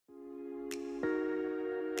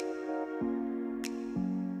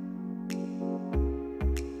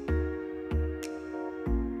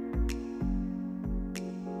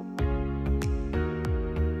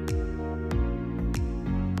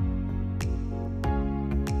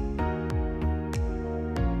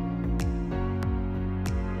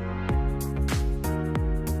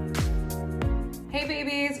Hey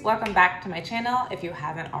babies, welcome back to my channel. If you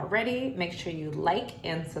haven't already, make sure you like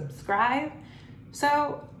and subscribe.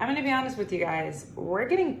 So I'm gonna be honest with you guys, we're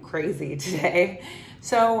getting crazy today.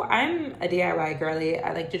 So I'm a DIY girly.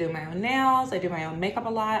 I like to do my own nails. I do my own makeup a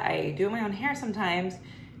lot. I do my own hair sometimes.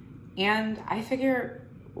 And I figure,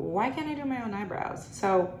 why can't I do my own eyebrows?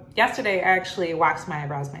 So yesterday I actually waxed my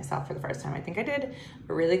eyebrows myself for the first time. I think I did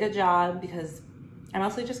a really good job because I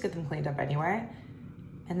mostly just get them cleaned up anyway.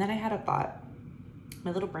 And then I had a thought. My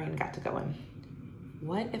little brain got to going.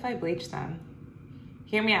 What if I bleach them?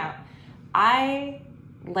 Hear me out. I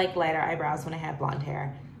like lighter eyebrows when I had blonde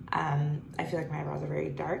hair. I feel like my eyebrows are very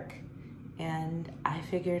dark, and I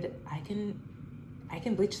figured I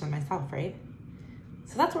can bleach them myself, right?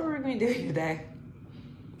 So that's what we're going to do today.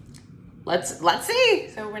 Let's see.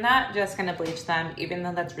 So we're not just going to bleach them, even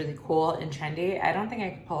though that's really cool and trendy. I don't think I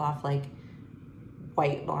can pull off like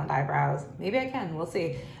white blonde eyebrows. Maybe I can, we'll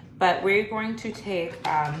see. But we're going to take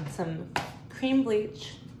some cream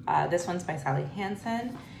bleach. This one's by Sally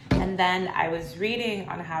Hansen. And then I was reading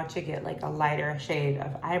on how to get like a lighter shade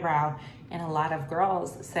of eyebrow, and a lot of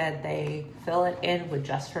girls said they fill it in with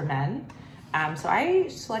Just for Men. So I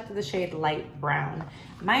selected the shade light brown.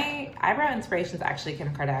 My eyebrow inspiration is actually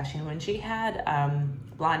Kim Kardashian. When she had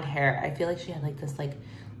blonde hair, I feel like she had like this like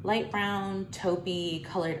light brown, taupey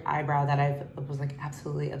colored eyebrow that I was like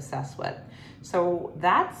absolutely obsessed with. So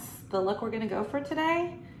that's the look we're gonna go for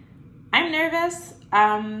today. I'm nervous.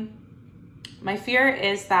 My fear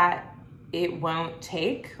is that it won't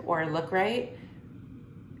take or look right.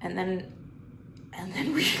 And then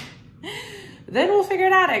we'll figure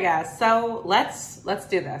it out, I guess. So let's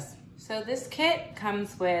do this. So this kit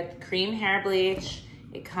comes with cream hair bleach.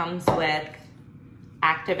 It comes with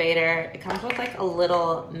activator. It comes with like a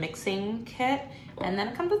little mixing kit, and then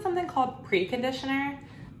it comes with something called pre-conditioner.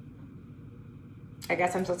 I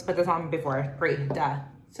guess I'm supposed to put this on before duh.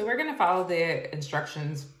 So we're gonna follow the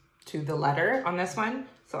instructions to the letter on this one.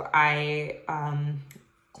 So I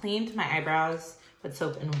cleaned my eyebrows with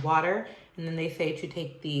soap and water, and then they say to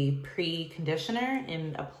take the pre-conditioner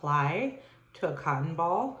and apply to a cotton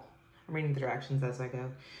ball. I'm reading the directions as I go.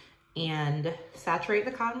 And saturate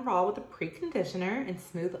the cotton ball with the pre-conditioner and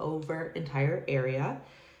smooth over entire area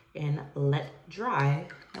and let dry.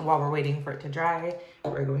 And while we're waiting for it to dry,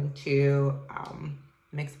 we're going to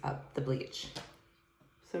mix up the bleach.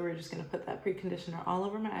 So we're just gonna put that pre-conditioner all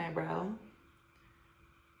over my eyebrow.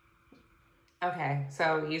 Okay,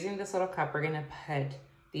 so using this little cup, we're gonna put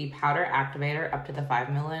the powder activator up to the 5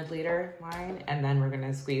 milliliter line, and then we're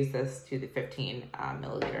gonna squeeze this to the 15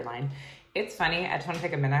 milliliter line. It's funny, I just wanna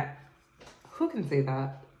take a minute. Who can see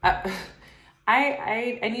that?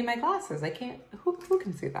 I need my glasses. I can't, who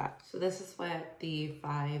can see that? So this is what the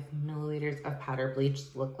 5 milliliters of powder bleach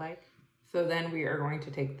look like. So then we are going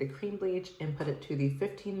to take the cream bleach and put it to the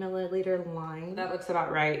 15 milliliter line. That looks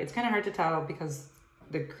about right. It's kind of hard to tell because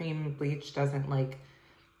the cream bleach doesn't like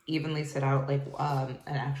evenly sit out like an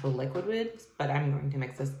actual liquid would, but I'm going to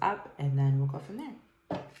mix this up and then we'll go from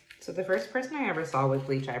there. So the first person I ever saw with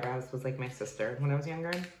bleach eyebrows was like my sister when I was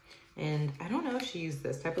younger. And I don't know if she used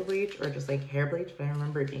this type of bleach or just like hair bleach, but I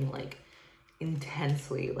remember it being like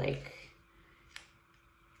intensely like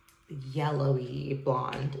yellowy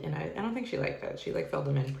blonde, and I don't think she liked it. She like filled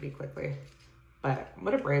them in pretty quickly, but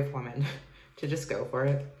what a brave woman to just go for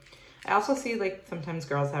it. I also see like sometimes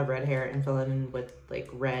girls have red hair and fill it in with like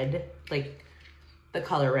red, like the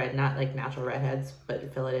color red, not like natural redheads,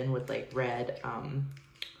 but fill it in with like red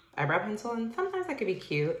eyebrow pencil, and sometimes that could be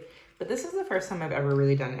cute. But this is the first time I've ever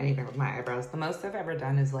really done anything with my eyebrows. The most I've ever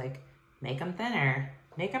done is like make them thinner,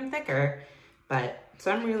 make them thicker. But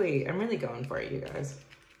so I'm really going for it, you guys.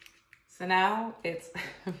 So now it's,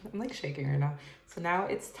 I'm like shaking right now. So now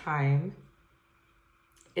it's time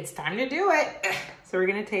to do it. So we're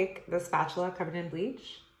gonna take the spatula covered in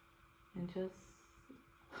bleach and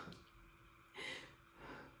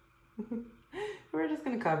we're just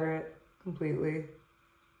gonna cover it completely.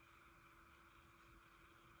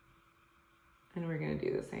 And we're gonna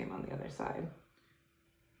do the same on the other side.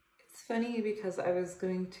 It's funny because I was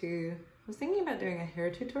thinking about doing a hair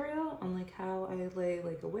tutorial on like how I lay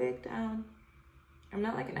like a wig down. I'm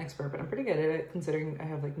not like an expert, but I'm pretty good at it considering I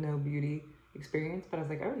have like no beauty experience, but I was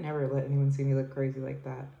like, I would never let anyone see me look crazy like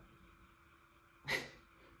that.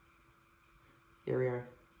 Here we are.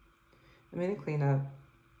 I'm gonna clean up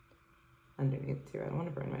underneath too. I don't want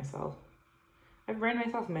to burn myself. I've burned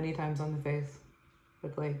myself many times on the face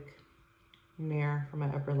with like mirror for my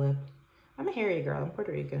upper lip. I'm a hairy girl. I'm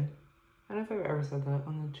Puerto Rican. I don't know if I've ever said that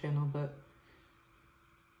on the channel, but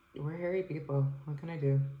we're hairy people. What can I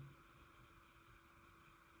do?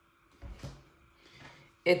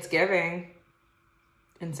 It's giving.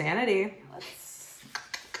 insanity. Let's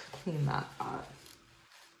clean that up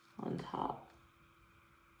on top.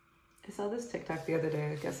 I saw this TikTok the other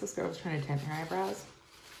day. I guess this girl was trying to tint her eyebrows,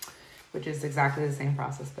 which is exactly the same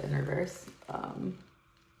process but in reverse.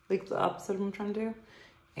 Like the opposite of what I'm trying to do.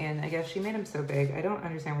 And I guess she made them so big. I don't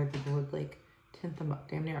understand why people would like tint them up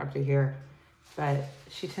damn near up to here. But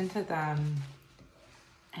she tinted them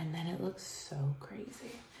and then it looks so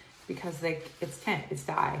crazy. Because like it's tint, it's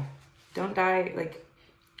dye. Don't dye, like,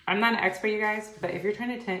 I'm not an expert, you guys, but if you're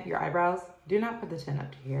trying to tint your eyebrows, do not put the tint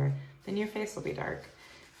up to here. Then your face will be dark.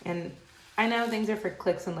 And I know things are for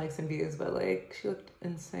clicks and likes and views, but like, she looked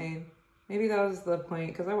insane. Maybe that was the point,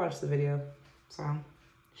 because I watched the video. So,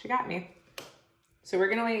 she got me. So we're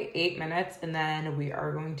gonna wait 8 minutes, and then we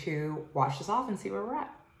are going to wash this off and see where we're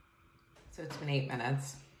at. So it's been 8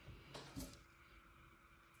 minutes.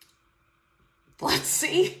 Let's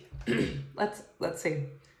see. Let's see.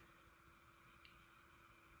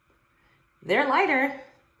 They're lighter.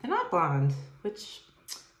 They're not blonde, which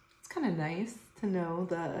it's kind of nice to know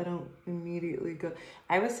that I don't immediately go.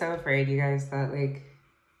 I was so afraid, you guys, that like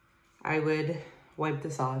I would wipe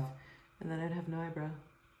this off and then I'd have no eyebrow.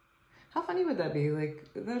 How funny would that be? Like,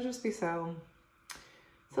 that'd just be so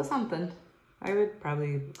something. I would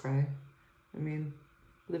probably cry. I mean,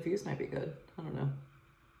 the views might be good. I don't know.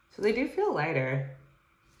 So they do feel lighter,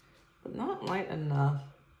 but not light enough.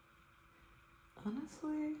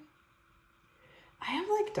 Honestly, I have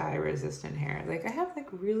like dye resistant hair. Like I have like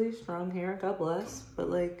really strong hair, God bless, but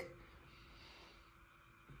like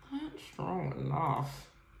not strong enough.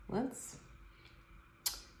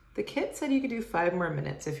 The kit said you could do 5 more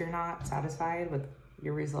minutes if you're not satisfied with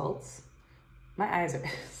your results. My eyes are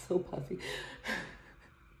so puffy.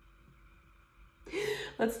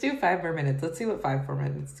 Let's do 5 more minutes. Let's see what 5 more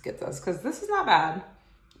minutes gets us, because this is not bad,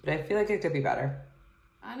 but I feel like it could be better.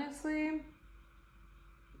 Honestly,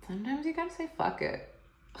 sometimes you gotta say fuck it.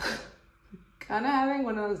 Kind of having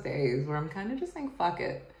one of those days where I'm kind of just saying fuck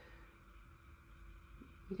it.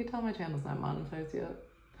 You can tell my channel's not monetized yet.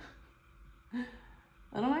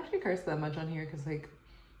 I don't actually curse that much on here because like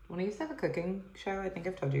when I used to have a cooking show, I think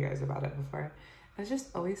I've told you guys about it before, I was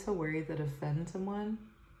just always so worried that I'd offend someone.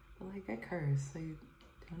 But like I curse, I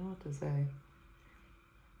don't know what to say.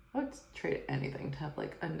 I would trade anything to have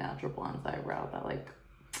like a natural blonde eyebrow, that like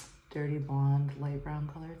dirty blonde, light brown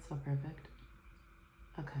color. It's so perfect.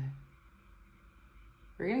 Okay.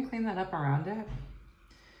 We're gonna clean that up around it.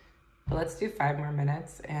 But let's do 5 more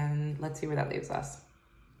minutes and let's see where that leaves us.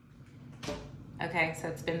 Okay, so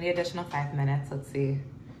it's been the additional 5 minutes. Let's see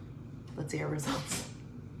our results.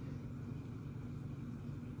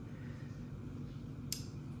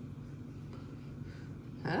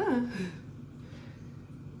 Oh.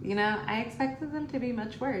 You know, I expected them to be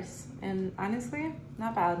much worse, and honestly,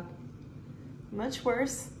 not bad. Much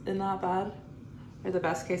worse and not bad, or the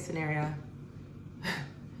best case scenario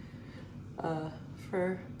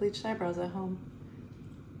for bleached eyebrows at home.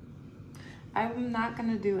 I'm not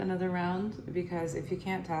gonna do another round because if you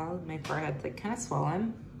can't tell, my forehead's like kind of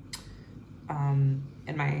swollen,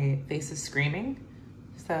 and my face is screaming.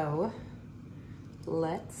 So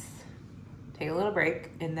let's take a little break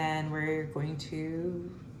and then we're going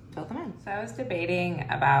to fill them in. So I was debating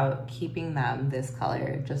about keeping them this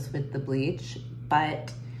color just with the bleach,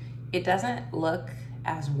 but it doesn't look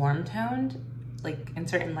as warm toned like in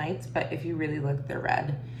certain lights, but if you really look, they're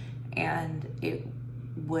red. And it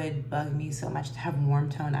would bug me so much to have warm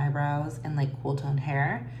tone eyebrows and like cool toned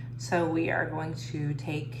hair. So we are going to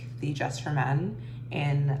take the Just for Men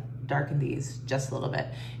and darken these just a little bit.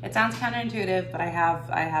 It sounds counterintuitive, but I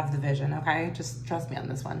have the vision, okay? Just trust me on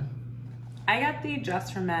this one. I got the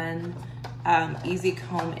Just for Men Easy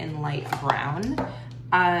Comb in light brown.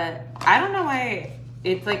 I don't know why,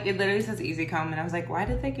 it's like, it literally says Easy Comb, and I was like, why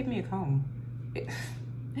did they give me a comb?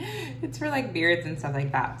 It's for like beards and stuff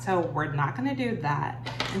like that. So we're not gonna do that.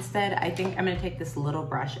 Instead, I think I'm gonna take this little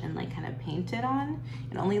brush and like kind of paint it on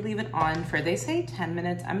and only leave it on for, they say 10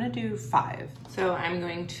 minutes. I'm gonna do 5. So I'm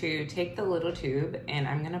going to take the little tube and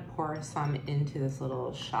I'm gonna pour some into this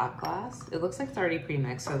little shot glass. It looks like it's already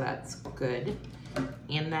pre-mixed, so that's good.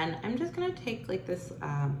 And then I'm just gonna take like this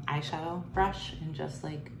eyeshadow brush and just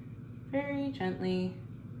like very gently,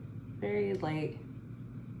 very light,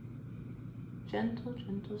 gentle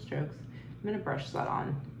strokes. I'm gonna brush that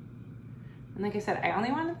on. And like I said, I only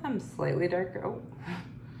wanted them slightly darker. Oh,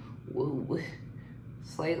 whoa,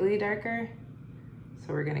 slightly darker.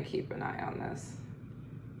 So we're gonna keep an eye on this.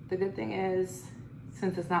 The good thing is,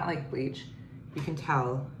 since it's not like bleach, you can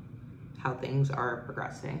tell how things are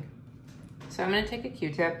progressing. So I'm gonna take a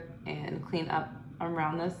Q-tip and clean up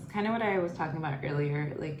around this. Kind of what I was talking about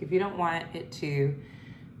earlier. Like if you don't want it to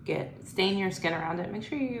stain your skin around it. Make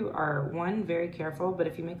sure you are, one, very careful, but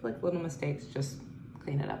if you make like little mistakes, just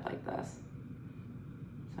clean it up like this.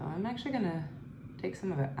 So I'm actually gonna take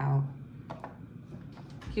some of it out.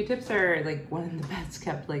 Q-tips are like one of the best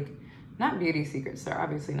kept, like, not beauty secrets, they're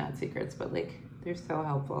obviously not secrets, but like they're so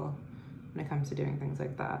helpful when it comes to doing things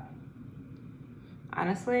like that.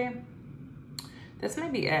 Honestly, this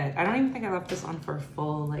might be it. I don't even think I left this on for a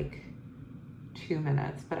full like 2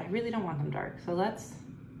 minutes, but I really don't want them dark. So let's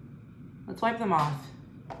wipe them off.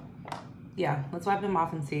 Yeah, let's wipe them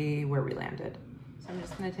off and see where we landed. So I'm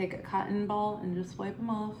just gonna take a cotton ball and just wipe them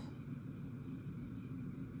off.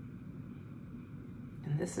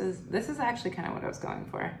 And this is actually kind of what I was going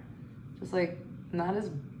for. Just like, not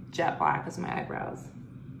as jet black as my eyebrows,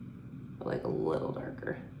 but like a little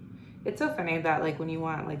darker. It's so funny that like when you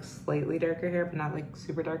want like slightly darker hair, but not like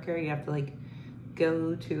super dark hair, you have to like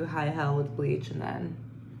go to high hell with bleach and then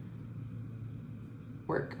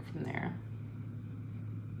work from there.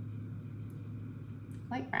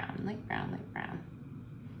 Light brown, light brown, light brown.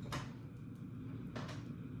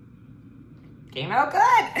 Came out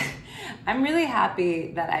good. I'm really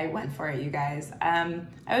happy that I went for it, you guys. I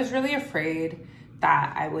was really afraid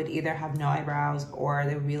that I would either have no eyebrows or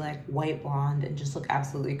they would be like white blonde and just look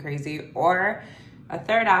absolutely crazy, or a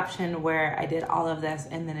third option where I did all of this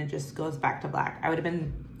and then it just goes back to black. I would have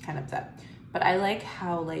been kind of upset. But I like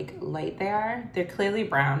how like light they are. They're clearly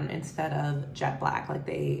brown instead of jet black like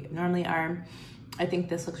they normally are. I think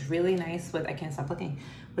this looks really nice with, I can't stop looking,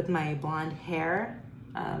 with my blonde hair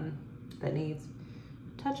that needs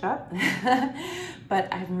touch up.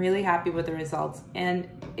 But I'm really happy with the results. And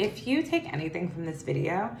if you take anything from this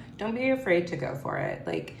video, don't be afraid to go for it.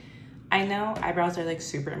 Like, I know eyebrows are like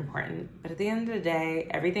super important, but at the end of the day,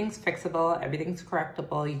 everything's fixable, everything's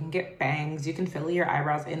correctable. You can get bangs, you can fill your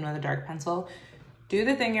eyebrows in with a dark pencil. Do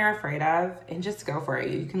the thing you're afraid of and just go for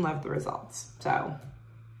it. You can love the results.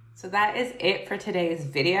 So that is it for today's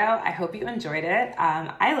video. I hope you enjoyed it.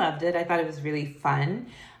 I loved it. I thought it was really fun.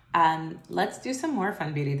 Let's do some more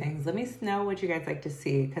fun beauty things. Let me know what you guys like to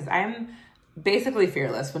see, because I'm basically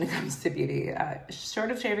fearless when it comes to beauty.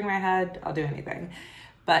 Short of shaving my head, I'll do anything.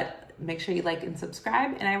 But make sure you like and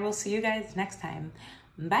subscribe, and I will see you guys next time.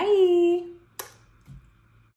 Bye!